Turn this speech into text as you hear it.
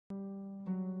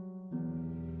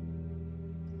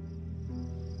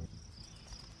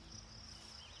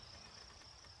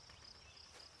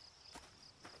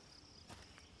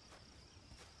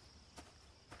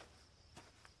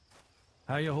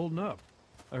How you holding up?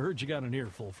 I heard you got an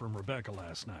earful from Rebecca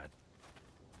last night.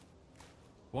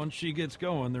 Once she gets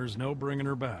going, there's no bringing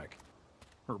her back.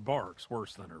 Her bark's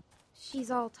worse than her.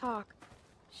 She's all talk.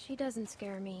 She doesn't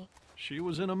scare me. She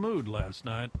was in a mood last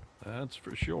night, that's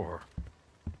for sure.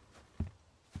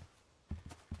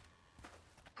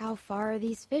 How far are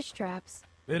these fish traps?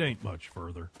 It ain't much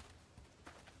further.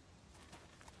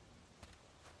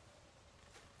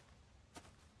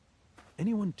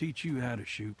 Anyone teach you how to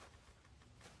shoot?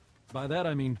 By that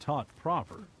I mean taught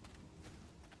proper.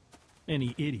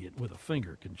 Any idiot with a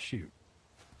finger can shoot.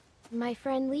 My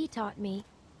friend Lee taught me.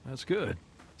 That's good.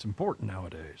 It's important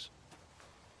nowadays.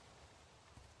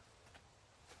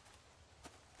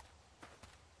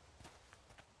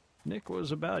 Nick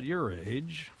was about your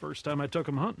age, first time I took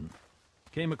him hunting.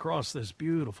 Came across this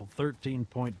beautiful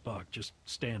 13-point buck just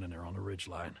standing there on the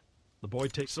ridgeline. The boy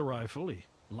takes the rifle, he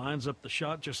lines up the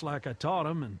shot just like I taught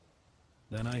him, and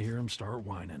then I hear him start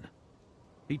whining.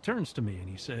 He turns to me and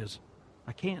he says,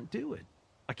 "I can't do it.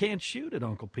 I can't shoot it,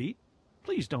 Uncle Pete.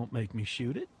 Please don't make me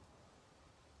shoot it."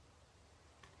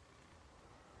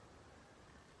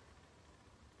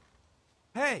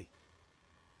 Hey!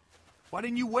 Why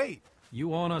didn't you wait? You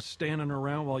want us standing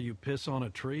around while you piss on a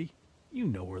tree? You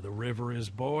know where the river is,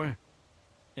 boy.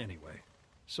 Anyway,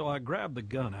 so I grabbed the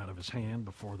gun out of his hand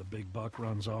before the big buck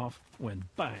runs off, when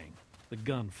bang, the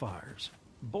gun fires.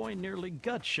 Boy nearly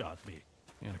gut shot me,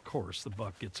 and of course the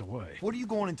buck gets away. What are you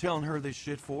going and telling her this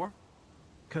shit for?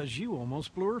 'Cause you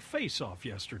almost blew her face off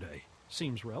yesterday.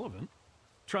 Seems relevant.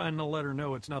 Trying to let her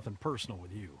know it's nothing personal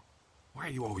with you. Why are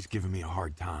you always giving me a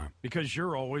hard time? Because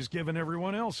you're always giving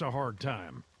everyone else a hard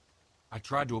time. I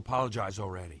tried to apologize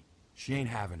already. She ain't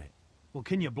having it. Well,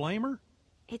 can you blame her?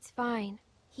 It's fine.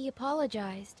 He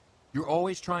apologized. You're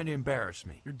always trying to embarrass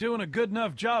me. You're doing a good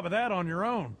enough job of that on your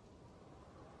own.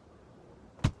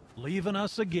 Leaving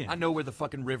us again. I know where the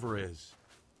fucking river is.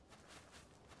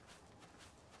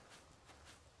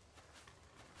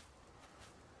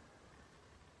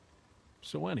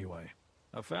 So anyway,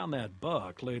 I found that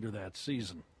buck later that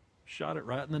season. Shot it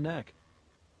right in the neck.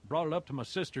 Brought it up to my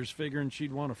sister's figuring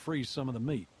she'd want to freeze some of the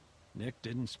meat. Nick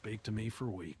didn't speak to me for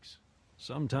weeks.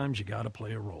 Sometimes you gotta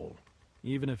play a role,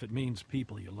 even if it means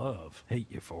people you love hate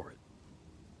you for it.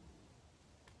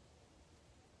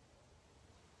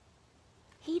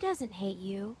 He doesn't hate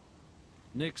you.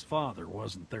 Nick's father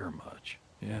wasn't there much,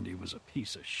 and he was a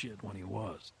piece of shit when he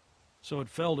was. So it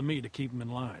fell to me to keep him in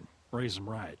line, raise him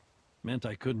right. Meant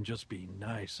I couldn't just be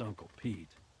nice Uncle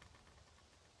Pete.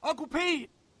 Uncle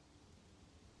Pete!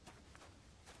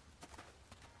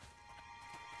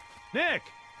 Nick!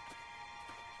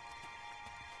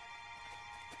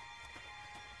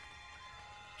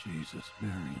 Jesus,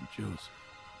 Mary, and Joseph.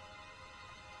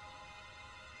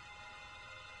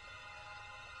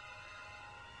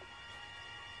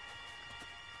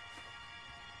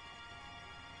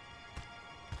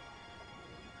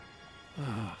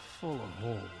 Ah, full of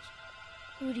holes.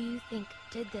 Who do you think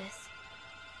did this?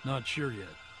 Not sure yet,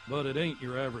 but it ain't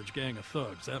your average gang of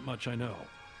thugs, that much I know.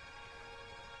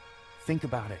 Think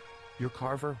about it. You're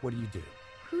Carver, what do?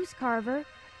 Who's Carver?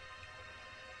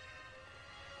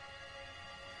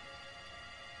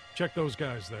 Check those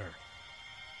guys there.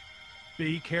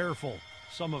 Be careful.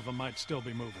 Some of them might still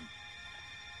be moving.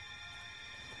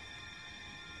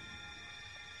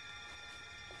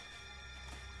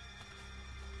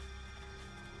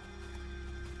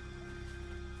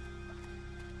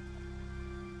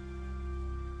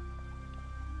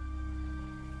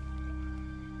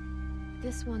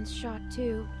 This one's shot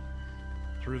too.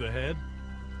 Through the head?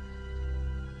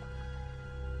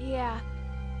 Yeah.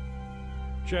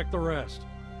 Check the rest.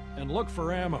 And look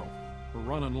for ammo. We're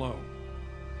running low.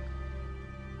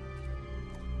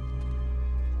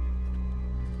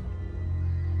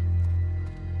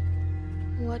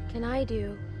 What can I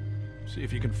do? See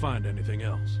if you can find anything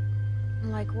else.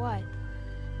 Like what?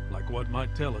 Like what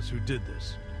might tell us who did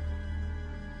this.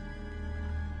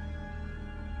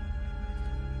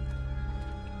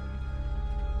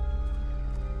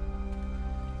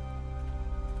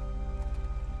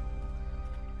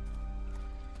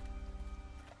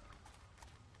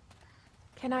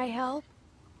 Can I help?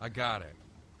 I got it.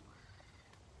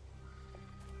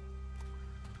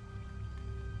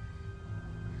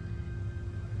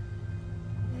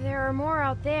 There are more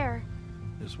out there.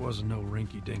 This wasn't no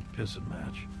rinky-dink pissing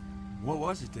match. What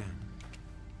was it then?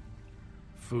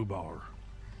 Foobar.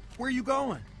 Where are you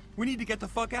going? We need to get the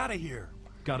fuck out of here.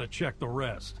 Gotta check the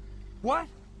rest. What?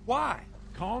 Why?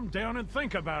 Calm down and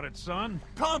think about it, son.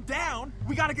 Calm down!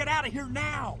 We gotta get out of here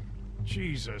now!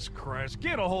 Jesus Christ,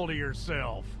 get a hold of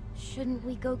yourself. Shouldn't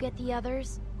we go get the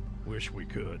others? Wish we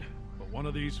could, but one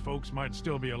of these folks might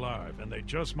still be alive, and they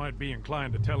just might be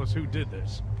inclined to tell us who did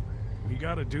this. We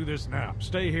gotta do this now.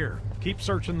 Stay here. Keep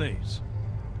searching these.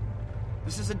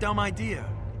 This is a dumb idea.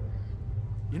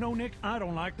 You know, Nick, I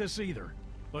don't like this either.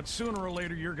 But sooner or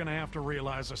later, you're gonna have to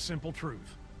realize a simple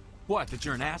truth. What, that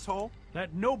you're an asshole?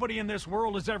 That nobody in this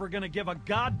world is ever gonna give a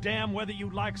goddamn whether you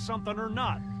like something or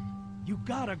not. You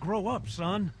gotta grow up,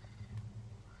 son.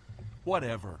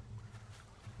 Whatever.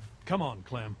 Come on,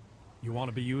 Clem. You want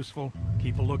to be useful?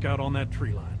 Keep a lookout on that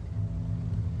tree line.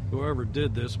 Whoever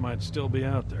did this might still be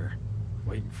out there,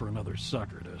 waiting for another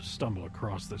sucker to stumble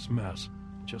across this mess,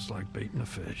 just like baiting a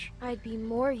fish. I'd be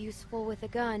more useful with a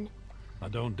gun. I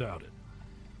don't doubt it.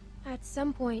 At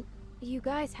some point, you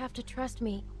guys have to trust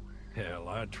me. Hell,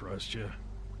 I trust you.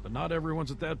 But not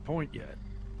everyone's at that point yet.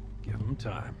 Give them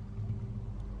time.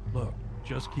 Look,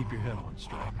 just keep your head on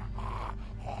straight.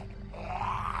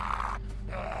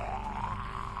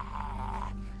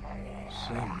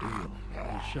 Same deal.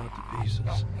 All shot to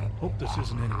pieces. Hope this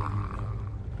isn't anyone you know.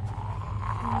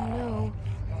 No.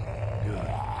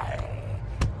 Good.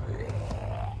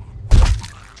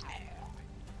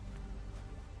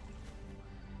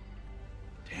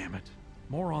 Damn it.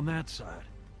 More on that side.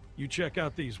 You check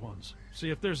out these ones. See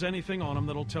if there's anything on them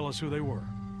that'll tell us who they were.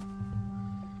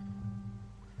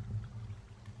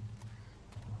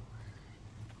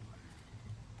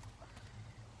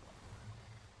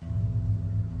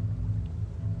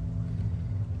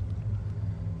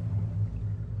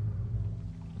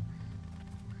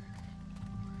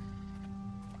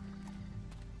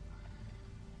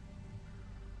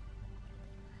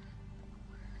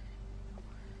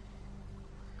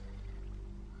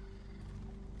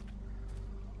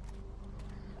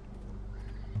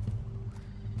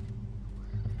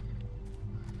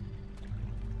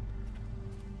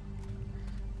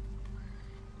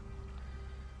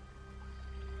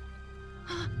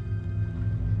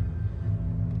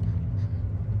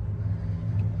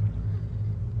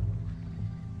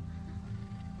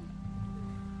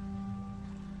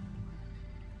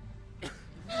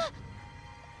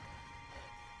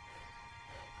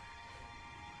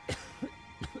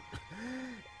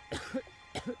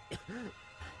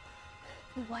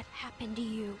 What happened to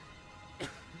you?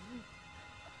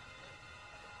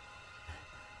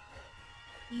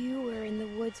 You were in the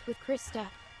woods with Krista.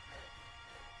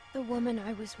 The woman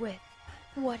I was with.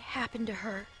 What happened to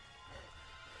her?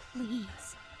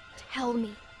 Please, tell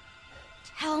me.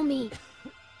 Tell me.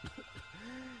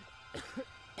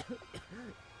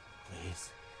 Please.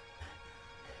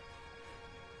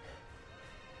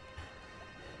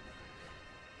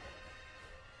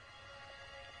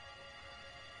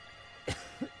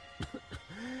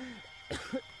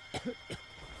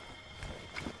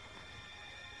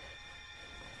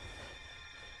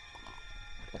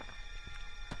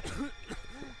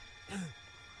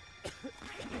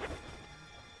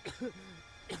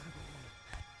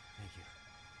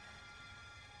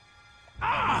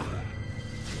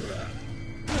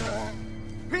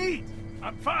 Pete!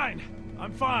 I'm fine.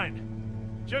 I'm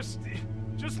fine. Just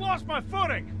lost my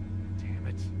footing. Damn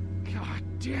it. God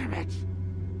damn it.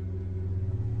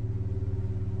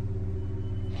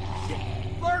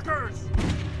 Lurkers!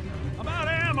 I'm out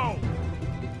of ammo.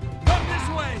 Come this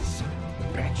way!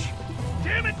 Bitch.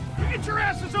 Damn it! You get your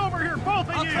asses over here, both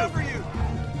of I'll you! cover you!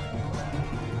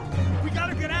 We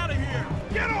gotta get out of here!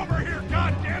 Get over here,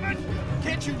 God damn it!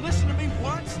 Can't you listen to me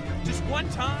once? Just one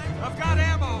time? I've got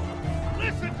ammo!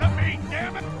 Listen to me,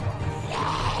 damn it!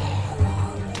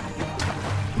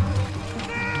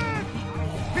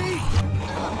 Pete!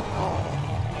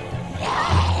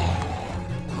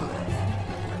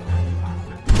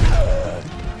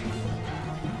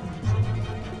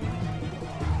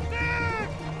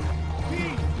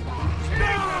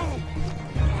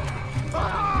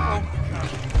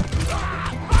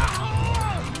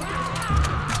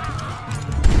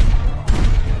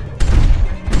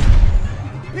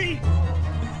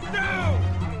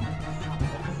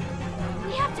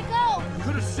 We have to go!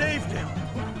 Could have saved him!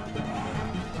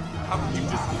 How could you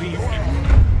just leave him?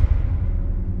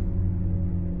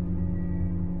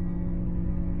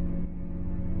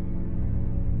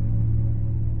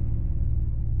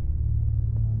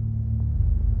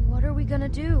 What are we gonna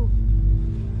do?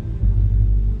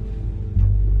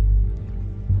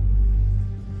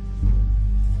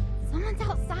 Someone's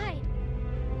outside.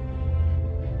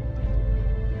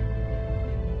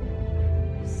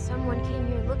 Someone came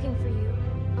here looking for you.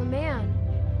 A man.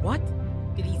 What?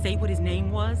 Did he say what his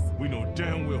name was? We know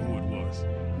damn well who it was.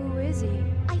 Who is he?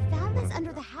 I found this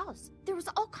under the house. There was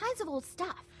all kinds of old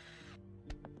stuff.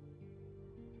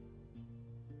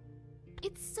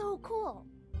 It's so cool.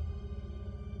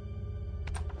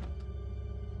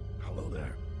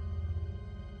 there.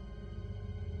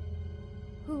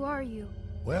 Who are you?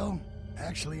 Well,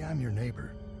 actually, I'm your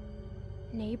neighbor.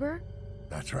 Neighbor?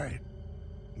 That's right.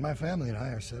 My family and I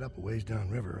are set up a ways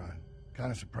downriver. I'm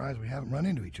kind of surprised we haven't run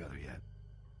into each other yet.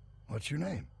 What's your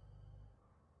name?